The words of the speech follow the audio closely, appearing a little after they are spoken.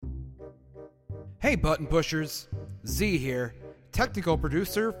Hey button pushers, Z here, technical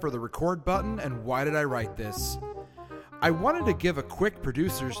producer for the record button and Why Did I Write This? I wanted to give a quick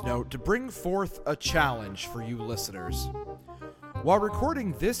producer's note to bring forth a challenge for you listeners. While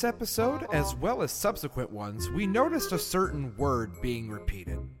recording this episode, as well as subsequent ones, we noticed a certain word being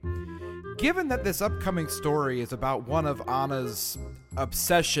repeated. Given that this upcoming story is about one of Anna's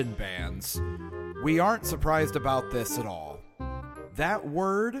obsession bands, we aren't surprised about this at all. That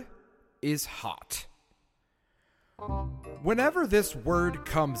word is hot. Whenever this word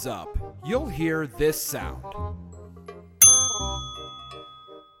comes up, you'll hear this sound.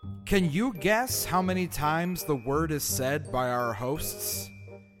 Can you guess how many times the word is said by our hosts?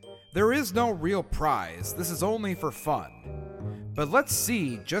 There is no real prize, this is only for fun. But let's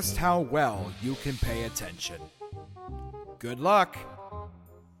see just how well you can pay attention. Good luck!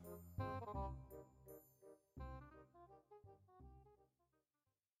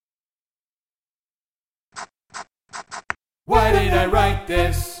 Why did I write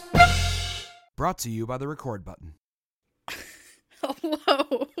this? Brought to you by the record button.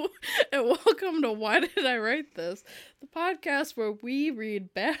 Hello, and welcome to Why Did I Write This? The podcast where we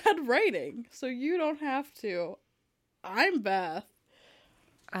read bad writing, so you don't have to. I'm Beth.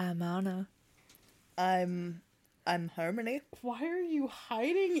 I'm Anna. I'm Harmony. Why are you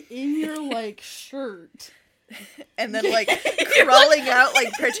hiding in your, shirt? And then, crawling out,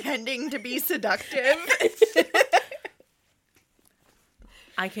 pretending to be seductive.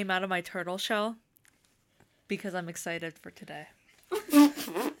 I came out of my turtle shell because I'm excited for today. Okay.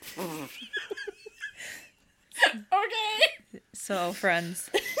 So,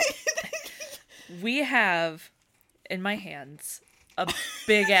 friends, we have in my hands a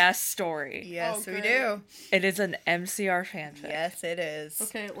big-ass story. Yes, Oh, we great. do. It is an MCR fanfic. Yes, it is.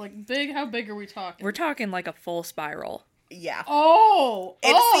 Okay, big, how big are we talking? We're talking like a full spiral. Yeah. Oh!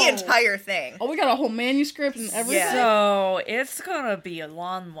 It's the entire thing. Oh, we got a whole manuscript and everything? Yeah. So, it's gonna be a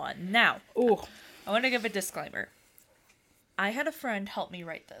long one. Now, Ooh. I want to give a disclaimer. I had a friend help me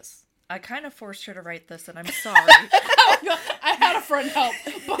write this. I kind of forced her to write this, and I'm sorry. I had a friend help,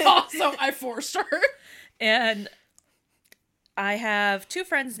 but also I forced her. And I have two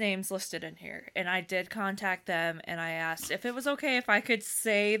friends' names listed in here, and I did contact them, and I asked if it was okay if I could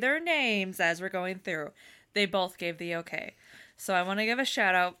say their names as we're going through. They both gave the okay. So I want to give a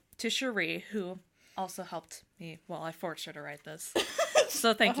shout out to Cherie, who also helped me while I forced her to write this.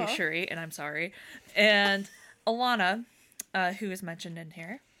 So thank you, Cherie, and I'm sorry. And Alana, who is mentioned in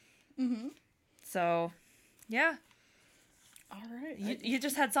here. Mm-hmm. So, yeah. All right. You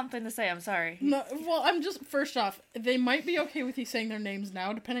just had something to say. I'm sorry. No, well, I'm just, first off, they might be okay with you saying their names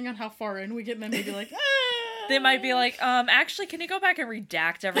now, depending on how far in we get, and then maybe They might be like, actually, can you go back and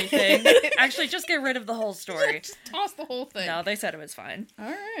redact everything? Actually, just get rid of the whole story. just toss the whole thing. No, they said it was fine. All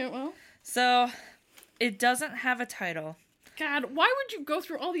right, well. So, it doesn't have a title. God, why would you go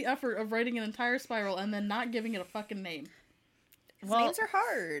through all the effort of writing an entire spiral and then not giving it a fucking name? Well, Names are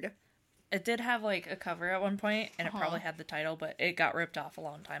hard. it did have, a cover at one point, and it probably had the title, but it got ripped off a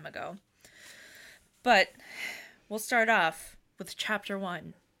long time ago. But, we'll start off with chapter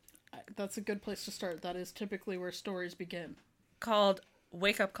 1. That's a good place to start. That is typically where stories begin. Called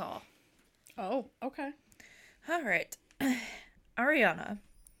Wake Up Call. Oh, okay. Alright. Ariana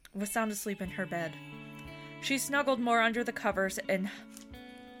was sound asleep in her bed. She snuggled more under the covers and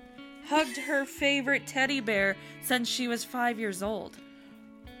hugged her favorite teddy bear since she was 5 years old.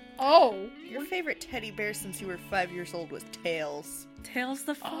 Oh! Your favorite teddy bear since you were 5 years old was Tails. Tails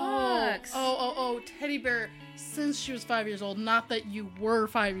the Oh, fox. teddy bear since she was 5 years old, not that you were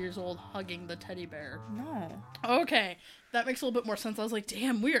 5 years old hugging the teddy bear. No. Okay, that makes a little bit more sense. I was like,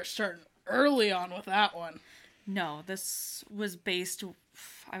 damn, we are starting early on with that one. No, this was based...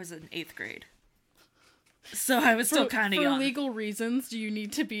 I was in 8th grade. So I was still kind of For young. legal reasons, do you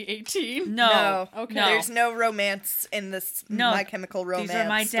need to be 18? No. Okay. No. There's no romance in this No. My Chemical Romance These are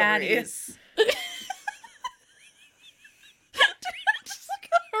my story. daddies. Just look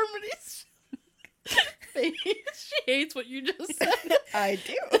at Harmony's face. She hates what you just said. I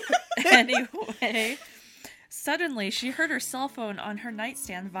do. Anyway, suddenly she heard her cell phone on her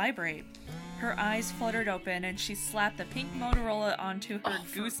nightstand vibrate. Her eyes fluttered open and she slapped the pink Motorola onto her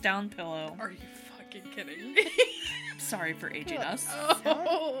goose down pillow. Are you fucking kidding me? Sorry for aging us.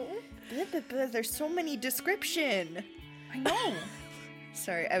 Oh. There's so many description. I know.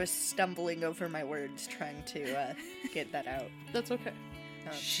 Sorry, I was stumbling over my words trying to get that out. That's okay.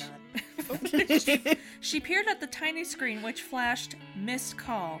 No, it's not. She peered at the tiny screen which flashed missed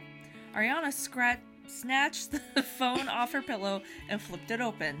call. Ariana snatched the phone off her pillow and flipped it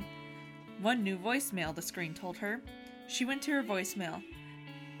open. One new voicemail, the screen told her. She went to her voicemail.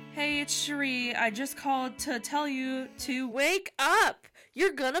 Hey, it's Cherie. I just called to tell you to Wake up!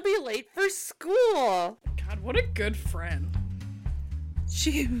 You're gonna be late for school! God, what a good friend.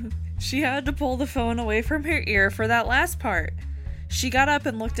 She had to pull the phone away from her ear for that last part. She got up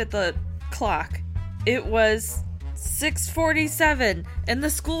and looked at the clock. It was 6:47, and the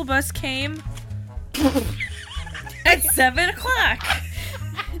school bus came at 7 o'clock.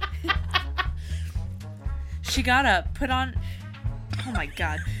 She got up, put on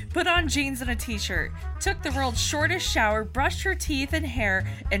jeans and a t-shirt, took the world's shortest shower, brushed her teeth and hair,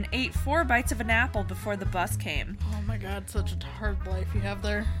 and ate 4 bites of an apple before the bus came. Oh my god, such a hard life you have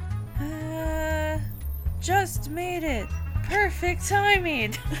there. Just made it. Perfect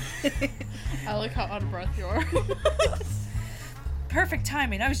timing. I like how out of breath you are. Perfect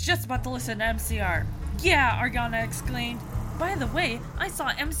timing. I was just about to listen to MCR. Yeah, Ariana exclaimed. By the way, I saw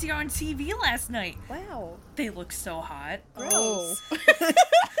MCR on TV last night. Wow. They look so hot. Oh.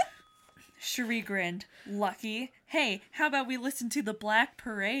 Cherie grinned. Lucky. Hey, how about we listen to the Black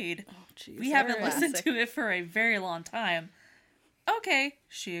Parade? Oh, jeez. We haven't Alright. listened to it for a very long time. Okay,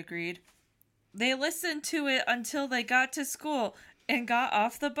 she agreed. They listened to it until they got to school and got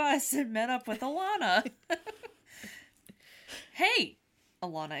off the bus and met up with Alana. Hey,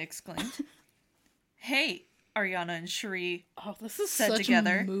 Alana exclaimed. Hey, Ariana and Cherie. Oh, this is said such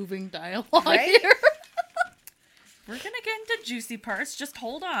together. moving dialogue Right? here. We're gonna get into juicy parts. Just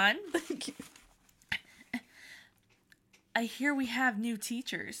hold on. Thank you. I hear we have new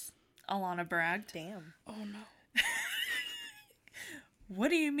teachers, Alana bragged. Damn. Oh no. What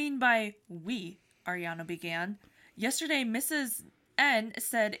do you mean by we? Ariana began. Yesterday, Mrs. N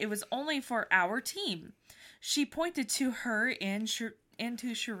said it was only for our team. She pointed to her and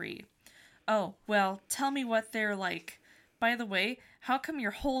to Cherie. Oh, well, tell me what they're like. By the way, how come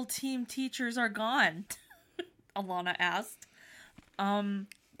your whole team teachers are gone? Alana asked. I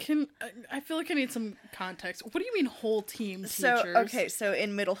feel like I need some context. What do you mean whole team So, teachers? so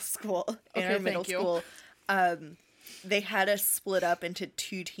in middle school, Okay, thank you. they had us split up into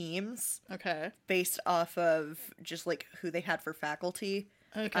 2 teams Okay. based off of just like who they had for faculty.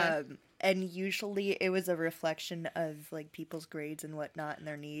 Okay. And usually it was a reflection of like people's grades and whatnot and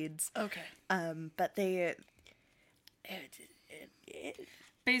their needs. Okay. But they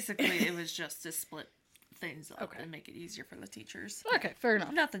Basically, it was just to split things up Okay. and make it easier for the teachers. Okay, fair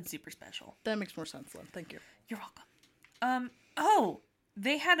enough. Nothing super special. That makes more sense then. Thank you. You're welcome. Oh,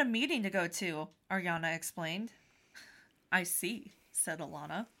 they had a meeting to go to, Ariana explained. I see, said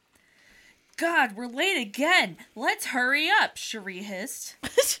Alana. God, we're late again. Let's hurry up, Cherie hissed.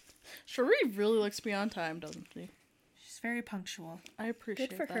 Cherie really likes to be on time, doesn't she? She's very punctual. I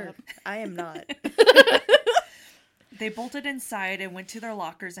appreciate good for that. her. I am not. They bolted inside and went to their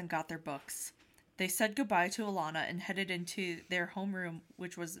lockers and got their books. They said goodbye to Alana and headed into their homeroom,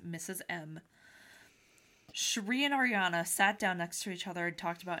 which was Mrs. M. Cherie and Ariana sat down next to each other and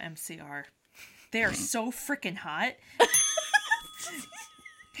talked about MCR. They are so freaking hot.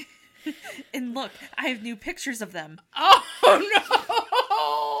 And look, I have new pictures of them. Oh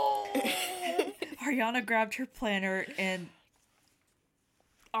no! Ariana grabbed her planner and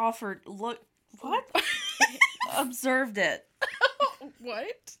offered, look, what? Observed it.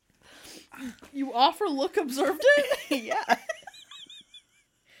 What? You offer, look, observed it? Yeah.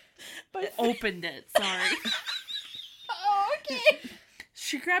 But Opened it, sorry. oh, okay.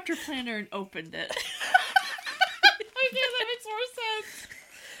 She grabbed her planner and opened it. Okay, that makes more sense.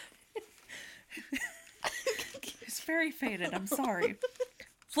 It's very faded, I'm sorry.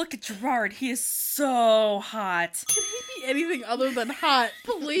 Look at Gerard, he is so hot. Can he be anything other than hot,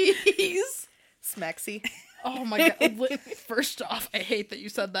 please? Smexy. Oh my god. First off, I hate that you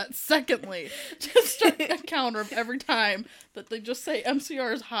said that. Secondly, just start a counter of every time that they just say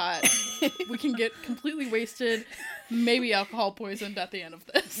MCR is hot. We can get completely wasted, maybe alcohol poisoned at the end of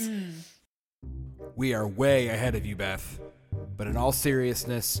this. We are way ahead of you, Beth. But in all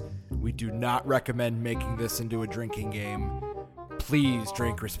seriousness, we do not recommend making this into a drinking game. Please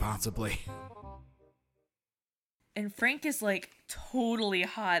drink responsibly. And Frank is like totally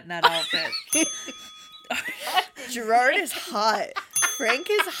hot in that outfit. Gerard is hot. Frank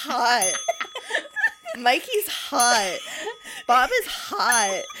is hot. Mikey's hot. Bob is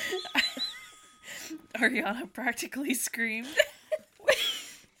hot. Ariana practically screamed.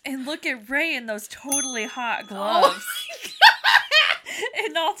 And look at Ray in those totally hot gloves.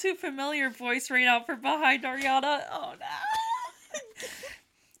 An all too familiar voice rang out from behind Ariana. Oh no.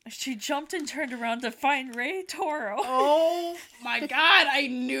 She jumped and turned around to find Ray Toro, Oh my god, I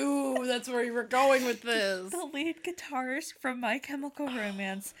knew that's where you were going with this. the lead guitarist from My Chemical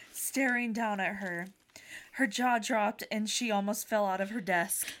Romance, staring down at her. Her jaw dropped and she almost fell out of her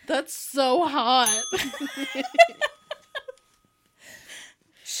desk. That's so hot.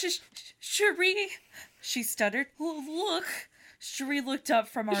 Cherie, she stuttered. Look. Cherie looked up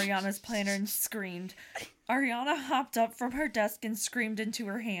from Ariana's planner and screamed. Ariana hopped up from her desk and screamed into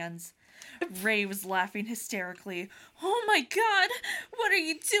her hands. Ray was laughing hysterically. Oh my god, what are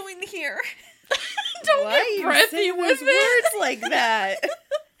you doing here? Don't Why get are you breathy saying with those it. words like that?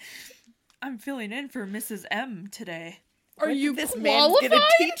 I'm filling in for Mrs. M today. Are you This man's qualified? get a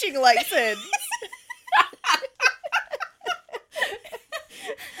teaching license.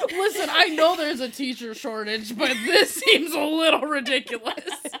 Listen, I know there's a teacher shortage, but this seems a little ridiculous.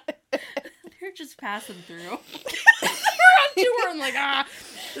 You're just passing through. We're on tour and like,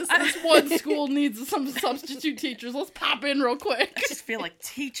 this one school needs some substitute teachers. Let's pop in real quick. I just feel like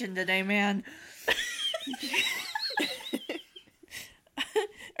teaching today, man.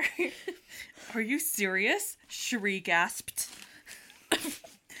 Are you serious? Cherie gasped.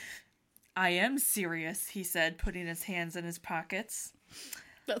 I am serious, he said, putting his hands in his pockets.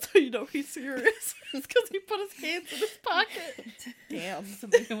 That's how you know he's serious. It's because he put his hands in his pocket. Damn.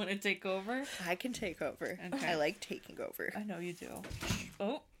 Somebody want to take over? I can take over. Okay. I like taking over. I know you do.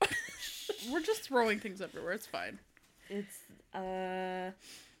 Oh, We're just throwing things everywhere. It's fine. it's,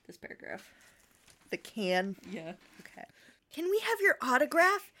 this paragraph. The can. Yeah. Okay. Can we have your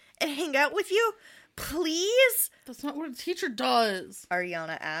autograph and hang out with you? Please? That's not what a teacher does.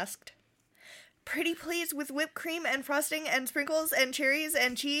 Ariana asked. Pretty please with whipped cream and frosting and sprinkles and cherries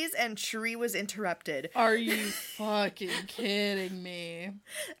and cheese, and Cherie was interrupted. Are you fucking kidding me?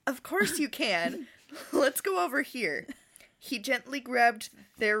 Of course you can. Let's go over here. He gently grabbed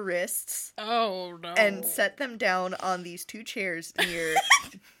their wrists Oh no. and set them down on these two chairs near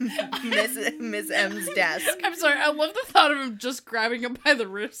Miss M's desk. I'm sorry, I love the thought of him just grabbing him by the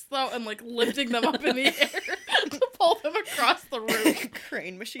wrists though and like lifting them up in the air to pull them across the room.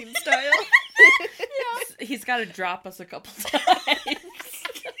 Crane machine style. He's got to drop us a couple times.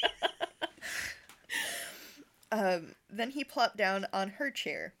 Then he plopped down on her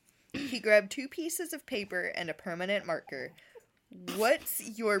chair. He grabbed 2 pieces of paper and a permanent marker.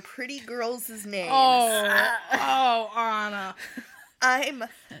 What's your pretty girl's name? Oh, Anna. I'm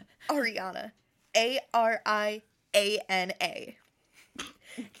Ariana. Ariana.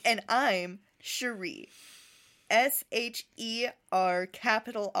 And I'm Cherie. SHER.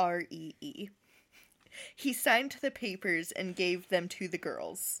 He signed the papers and gave them to the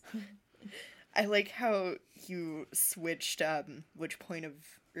girls. I like how you switched which point of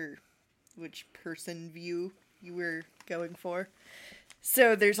or which person view you were going for.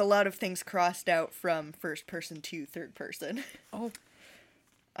 So there's a lot of things crossed out from first person to third person. Oh.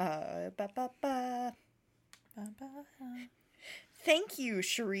 Thank you,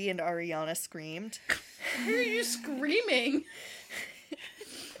 Cherie and Ariana screamed. Why are you screaming?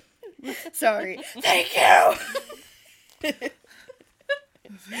 Sorry. Thank you!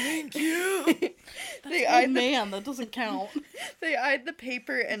 Thank you. They Oh eyed, man, that doesn't count. they eyed the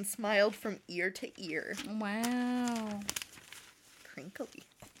paper and smiled from ear to ear. Wow. Crinkly.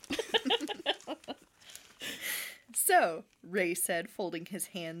 So, Ray said, folding his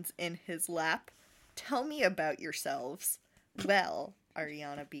hands in his lap, tell me about yourselves. Well,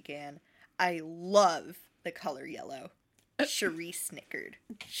 Ariana began, I love the color yellow. Cherie snickered.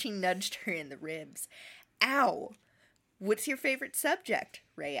 She nudged her in the ribs. Ow! What's your favorite subject?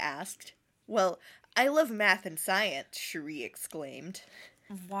 Ray asked. Well, I love math and science, Cherie exclaimed.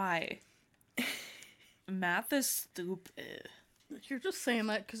 Why? Math is stupid. You're just saying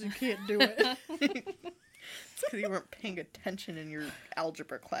that because you can't do it. It's because you weren't paying attention in your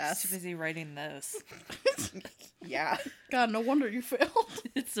algebra Too class. busy writing this. Yeah. God, no wonder you failed.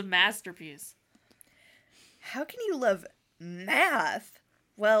 It's a masterpiece. How can you love math?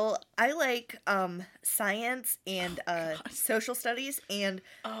 Well, I like science and social studies and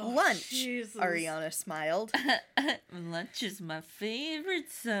lunch. Jesus. Ariana smiled. Lunch is my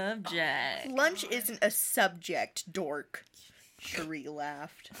favorite subject. Lunch isn't a subject, dork. Cherie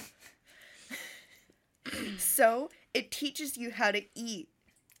laughed. So, it teaches you how to eat.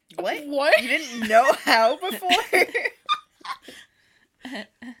 What? What? You didn't know how before?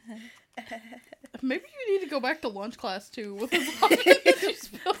 Maybe you need to go back to lunch class too with as often as you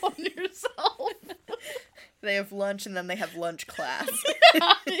spill on yourself. They have lunch and then they have lunch class.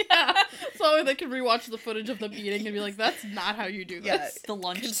 Yeah. So they can rewatch the footage of them eating and be like, that's not how you do Yeah. this. The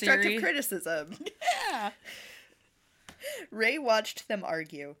lunch Constructive theory. criticism. Yeah. Ray watched them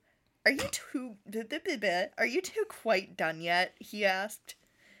argue. Are you two quite done yet? He asked.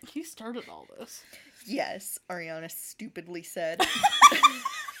 He started all this. Yes, Ariana stupidly said.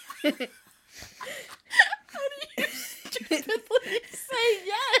 Say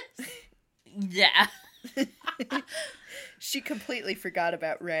yes. Yeah. She completely forgot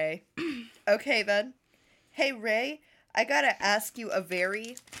about Ray. Okay, then. Hey, Ray, I gotta ask you a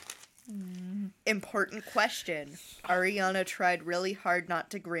very important question. Ariana tried really hard not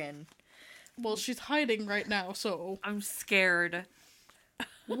to grin. Well, she's hiding right now, so... I'm scared.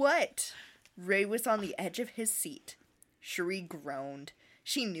 What? Ray was on the edge of his seat. Cherie groaned.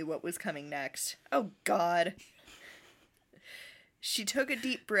 She knew what was coming next. Oh, God. She took a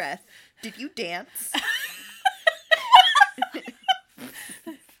deep breath. Did you dance?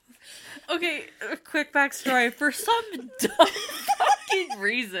 Okay, a quick backstory. For some dumb fucking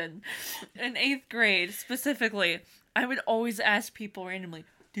reason, in 8th grade specifically, I would always ask people randomly,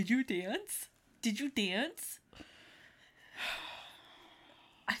 "Did you dance? Did you dance?"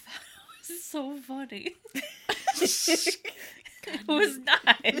 I thought it was so funny. It was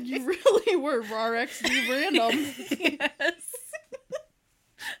not. You really were RXD random. Yes.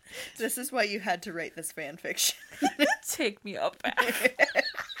 This is why you had to write this fan fiction. Take me up back.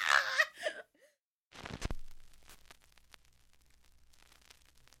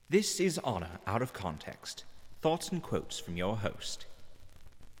 This is Honor Out of Context. Thoughts and quotes from your host.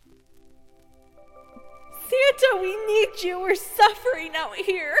 Santa, we need you. We're suffering out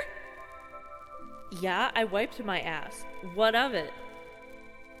here. Yeah, I wiped my ass. What of it?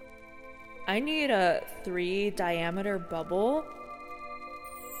 I need a 3 diameter bubble.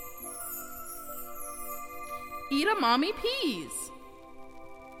 Eat a mommy peas.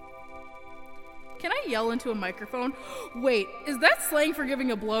 Can I yell into a microphone? Wait, is that slang for giving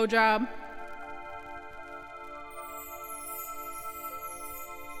a blowjob?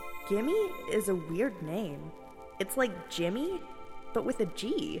 Gimme is a weird name. It's like Jimmy, but with a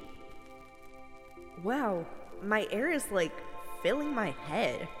G. Wow, my air is like filling my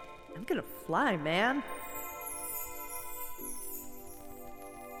head. I'm gonna fly, man.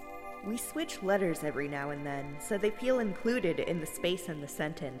 We switch letters every now and then, so they feel included in the space in the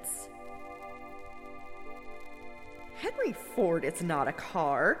sentence. Henry Ford is not a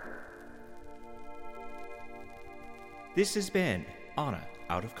car. This has been Honor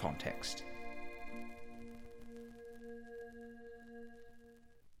Out of Context.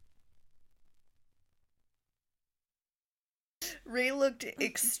 Ray looked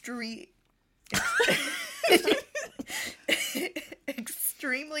extremely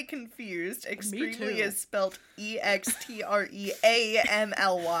confused. Extremely too. is spelled EXTREAMLY.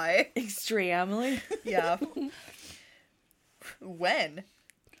 Extremely. Yeah.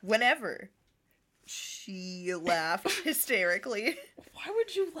 Whenever. She laughed hysterically. Why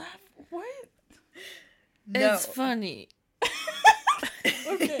would you laugh? What? No. It's funny.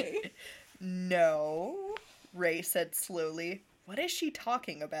 Okay. No. Ray said slowly. What is she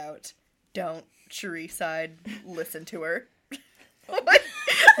talking about? Don't, Cherie sighed. Listen to her. What is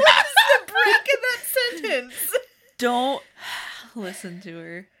the break in that sentence? Don't listen to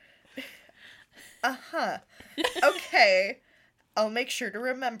her. Uh-huh. Okay. I'll make sure to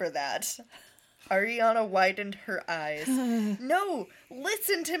remember that. Ariana widened her eyes. No,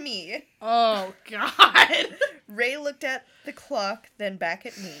 listen to me. Oh, God. Ray looked at the clock, then back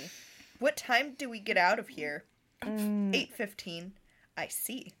at me. What time do we get out of here? 8:15. I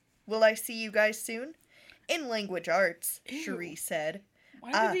see. Will I see you guys soon? In language arts, Cherie said.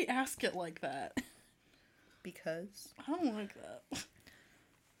 Why did he ask it like that? Because I don't like that.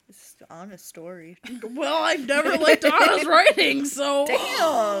 it's an honest story. Well, I've never liked Anna's writing, so...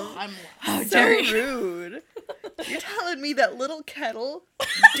 Damn! I'm... How So dare you? rude. You're telling me that little kettle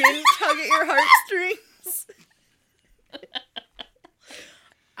didn't tug at your heartstrings?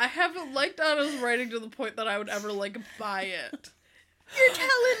 I haven't liked Anna's writing to the point that I would ever, buy it. You're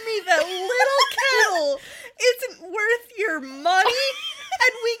telling me that little kettle isn't worth your money?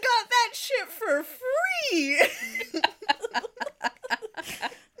 And we got that shit for free!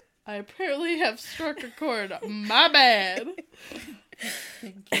 I apparently have struck a chord. My bad.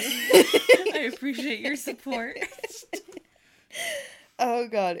 I appreciate your support. Oh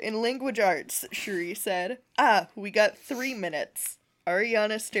god, in language arts, Cherie said. We got 3 minutes.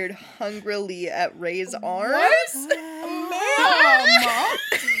 Ariana stared hungrily at Ray's arms. Ma'am!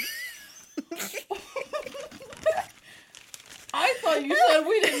 I thought you said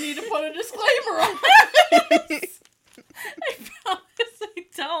we didn't need to put a disclaimer on this. I promise I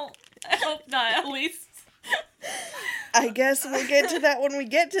don't. I hope not, at least. I guess we'll get to that when we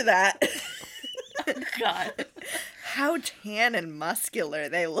get to that. God. How tan and muscular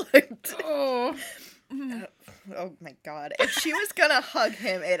they looked. Oh. Oh my god. If she was gonna hug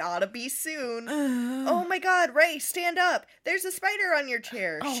him, it ought to be soon. Oh my god, Ray, stand up. There's a spider on your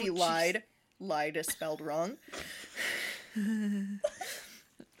chair, Oh, she jeez. lied. Lied is spelled wrong.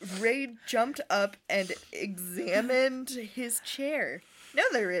 Ray jumped up and examined his chair. No,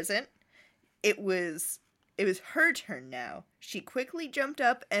 there isn't. It was her turn now. She quickly jumped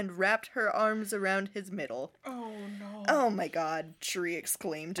up and wrapped her arms around his middle. Oh no. Oh my god, Cherie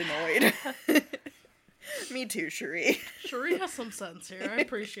exclaimed, annoyed. Me too, Cherie. Cherie has some sense here. I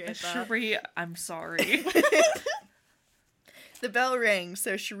appreciate that. Cherie, I'm sorry. The bell rang,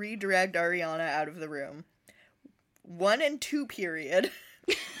 so Cherie dragged Ariana out of the room. 1 and 2 period.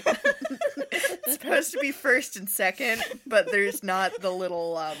 It's supposed to be first and second, but there's not the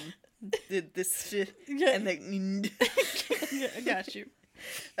little, this, and the, Yeah, I got you.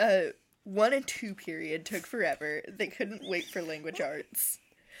 1 and 2 period took forever. They couldn't wait for language arts.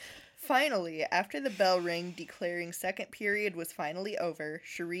 Finally, after the bell rang declaring second period was finally over,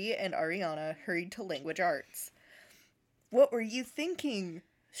 Cherie and Ariana hurried to language arts. "What were you thinking?"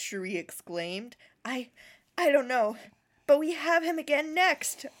 Cherie exclaimed. I don't know, but we have him again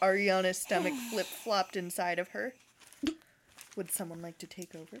next. Ariana's stomach flip-flopped inside of her. Would someone like to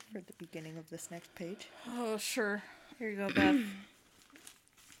take over for the beginning of this next page? Oh, sure. Here you go, Beth.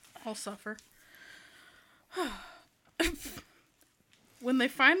 I'll suffer. When they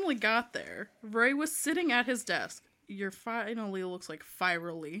finally got there, Ray was sitting at his desk. Finally looks like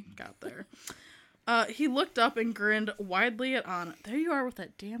firally got there. He looked up and grinned widely at Anna. There you are with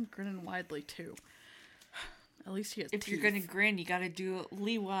that damn grinning widely, too. At least he has If teeth. you're gonna grin, you gotta do it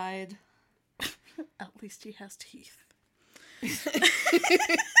Lee-wide. At least he has teeth.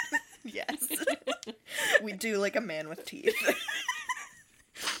 Yes. We do like a man with teeth.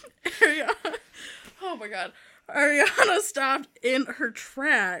 Ariana. Oh my god. Ariana stopped in her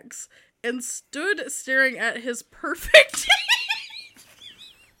tracks and stood staring at his perfect teeth.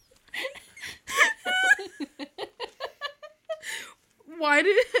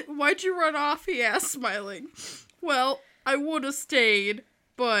 Why'd you run off? He asked, smiling. Well, I would have stayed,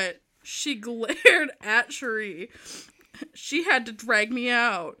 but she glared at Cherie. She had to drag me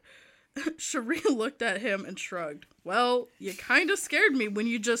out. Cherie looked at him and shrugged. Well, you kind of scared me when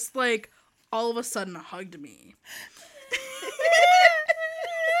you just, all of a sudden hugged me.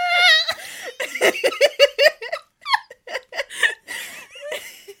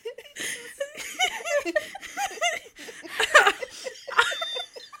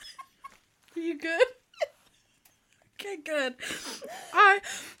 You good? Okay, good.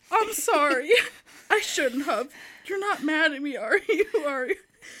 I'm sorry. I shouldn't have. You're not mad at me, are you?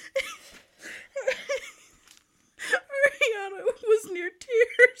 Ariana was near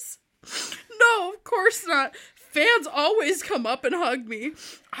tears. No, of course not. Fans always come up and hug me.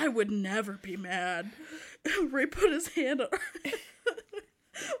 I would never be mad. Ray put his hand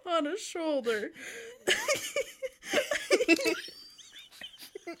on his shoulder.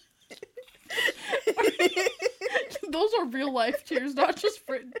 Those are real life tears, not just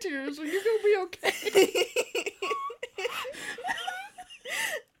written tears. Are you gonna be okay?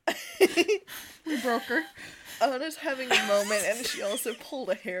 We broke her. Anna's having a moment, and she also pulled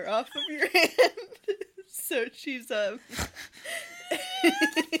a hair off of your hand. So she's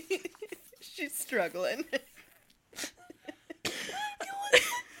she's struggling.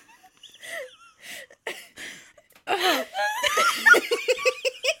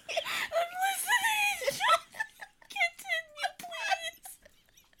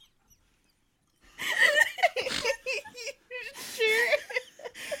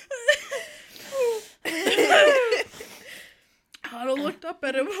 Anna looked up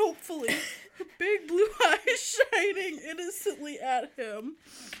at him hopefully, her big blue eyes shining innocently at him.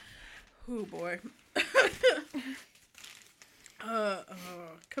 Oh boy.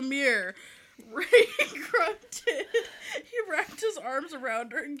 Come here. Ray grunted. He wrapped his arms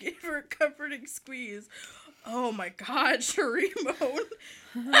around her and gave her a comforting squeeze. Oh my god, Cherie moaned.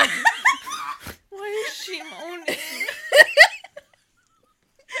 Why is she moaning?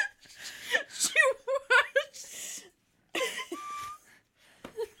 She was.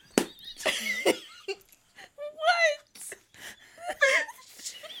 What?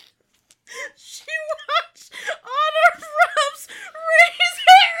 She watched Anna rubs Ray's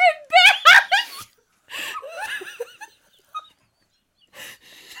hair and back.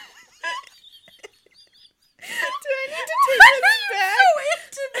 Do I need to take this back?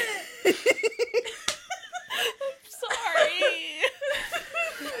 So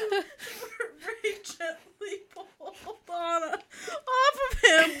intimate. Ray gently pulled Anna off of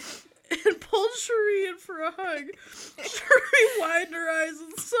him and pulled Cherie in for a hug. Cherie widened her eyes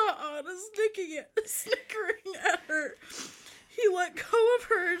and saw Anna snickering at her. He let go of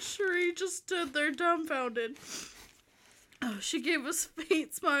her and Cherie just stood there dumbfounded. Oh, she gave a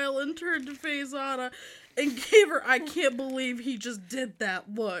faint smile and turned to face Anna and gave her I can't believe he just did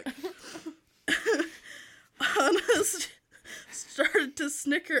that look. Anna started to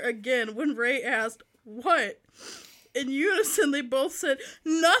snicker again when Ray asked, "What?" In unison, they both said,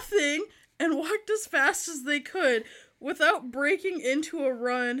 "Nothing," and walked as fast as they could without breaking into a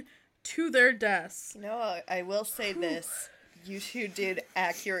run to their desks. No, I will say this. You two did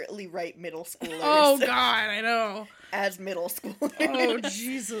accurately write middle schoolers. Oh, God, I know. As middle schoolers. Oh,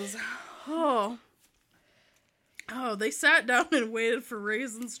 Jesus. Oh, they sat down and waited for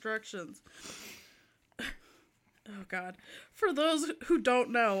Ray's instructions. Oh, God. For those who don't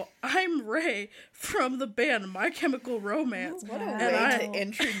know, I'm Ray from the band My Chemical Romance. What a And way to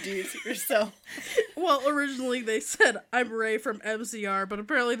introduce yourself. Well, originally they said I'm Ray from MCR, but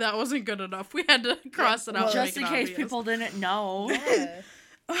apparently that wasn't good enough. We had to cross it out. to Just make in it case obvious. people didn't know. Yeah.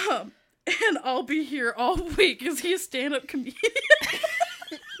 And I'll be here all week. Is he a stand-up comedian?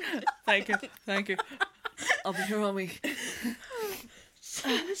 Thank you. I'll be here all week.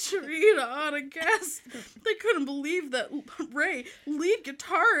 Sharita on a guest. They couldn't believe that Ray, lead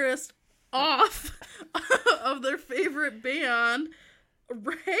guitarist off of their favorite band,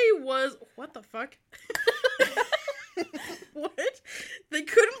 Ray was... What the fuck? What? They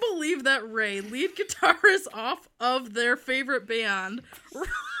couldn't believe that Ray, lead guitarist off of their favorite band,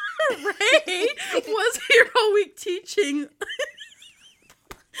 Ray was here all week teaching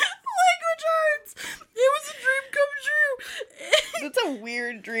language arts. It was a dream come true. That's a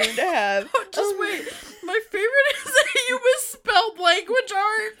weird dream to have. Just wait. My favorite is that you misspelled language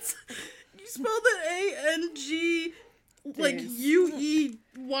arts. You spelled it A-N-G, like There's-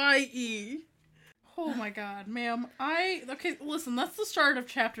 U-E-Y-E. Oh my God, ma'am. Okay, listen, that's the start of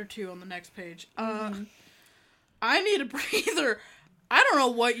chapter 2 on the next page. I need a breather. I don't know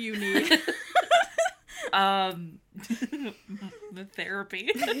what you need. The therapy.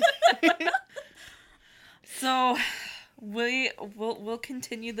 So we'll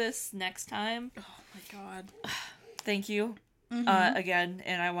continue this next time. Oh my God. Thank you again,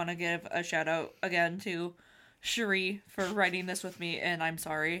 and I want to give a shout out again to Cherie for writing this with me, and I'm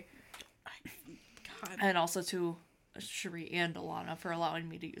sorry. God. And also to Cherie and Alana for allowing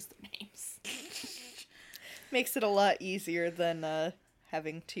me to use their names. Makes it a lot easier than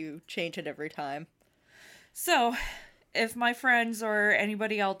having to change it every time. So, if my friends or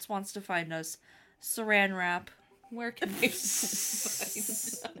anybody else wants to find us, Saran Wrap, where can they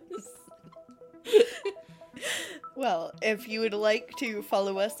find us? Well, if you would like to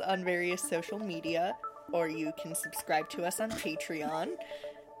follow us on various social media, or you can subscribe to us on Patreon,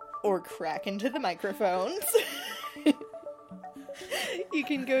 or crack into the microphones, you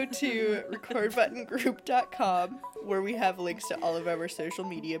can go to recordbuttongroup.com, where we have links to all of our social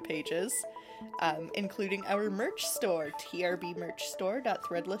media pages, including our merch store,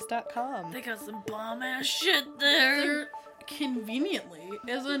 trbmerchstore.threadless.com. They got some bomb-ass shit there. There, conveniently,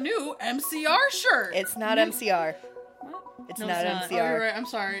 is a new MCR shirt. It's not MCR. It's No, not it's not. Oh, you're MCR. right. I'm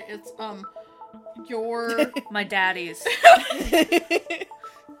sorry. It's, your... My daddies.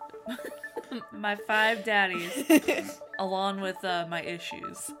 My 5 daddies. Along with my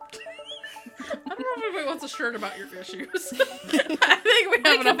issues. I don't know if anybody wants a shirt about your issues. I think we have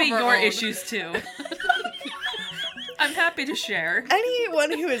They enough could be of our your own. issues too. I'm happy to share.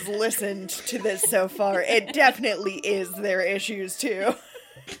 Anyone who has listened to this so far, it definitely is their issues too.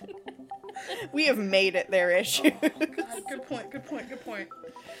 We have made it their issue. God, good point.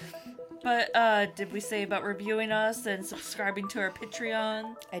 But did we say about reviewing us and subscribing to our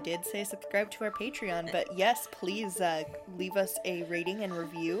Patreon? I did say subscribe to our Patreon, but yes, please leave us a rating and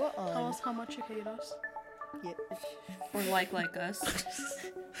review Tell on. us how much you hate us. Yeah. Or like us?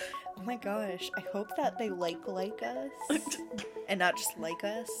 Oh my gosh! I hope that they like us, and not just like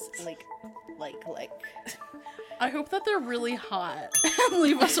us, like. I hope that they're really hot and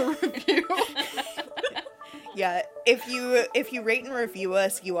leave us a review. Yeah, if you rate and review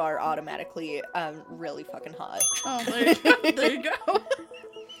us, you are automatically really fucking hot. Oh, there you go. There you go.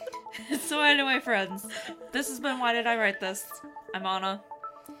 So anyway, friends, this has been Why Did I Write This? I'm Anna.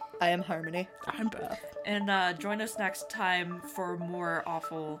 I am Harmony. I'm Beth. And join us next time for more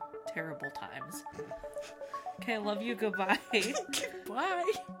awful, terrible times. Okay, love you, goodbye.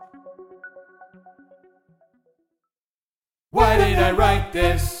 Bye. Why did I write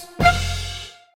this?